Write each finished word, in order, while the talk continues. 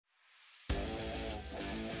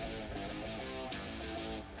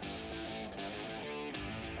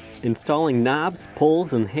Installing knobs,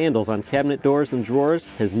 pulls, and handles on cabinet doors and drawers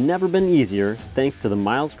has never been easier thanks to the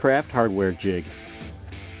Milescraft HardwareJig.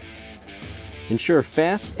 Ensure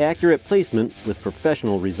fast, accurate placement with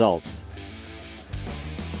professional results.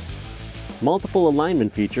 Multiple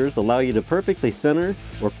alignment features allow you to perfectly center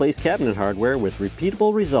or place cabinet hardware with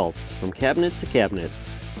repeatable results from cabinet to cabinet.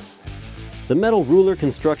 The metal ruler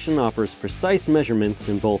construction offers precise measurements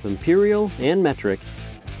in both imperial and metric,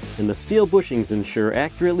 and the steel bushings ensure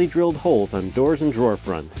accurately drilled holes on doors and drawer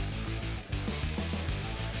fronts.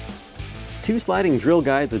 Two sliding drill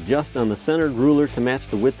guides adjust on the centered ruler to match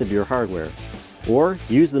the width of your hardware, or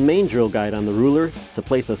use the main drill guide on the ruler to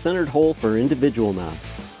place a centered hole for individual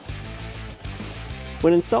knobs.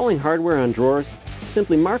 When installing hardware on drawers,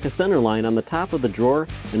 simply mark a center line on the top of the drawer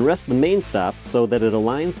and rest the main stop so that it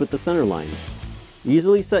aligns with the center line.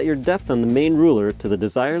 Easily set your depth on the main ruler to the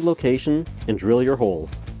desired location and drill your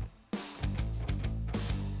holes.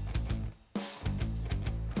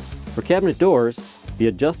 For cabinet doors, the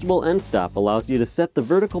adjustable end stop allows you to set the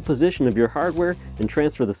vertical position of your hardware and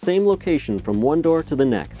transfer the same location from one door to the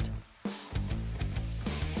next.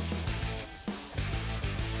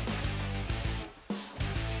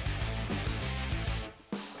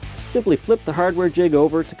 Simply flip the HardwareJig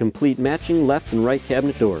over to complete matching left and right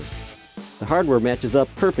cabinet doors. The hardware matches up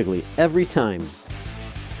perfectly every time.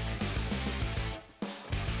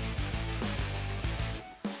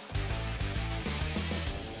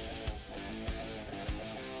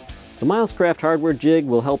 The Milescraft HardwareJig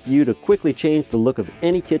will help you to quickly change the look of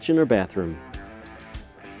any kitchen or bathroom.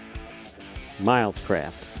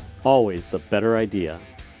 Milescraft, always the better idea.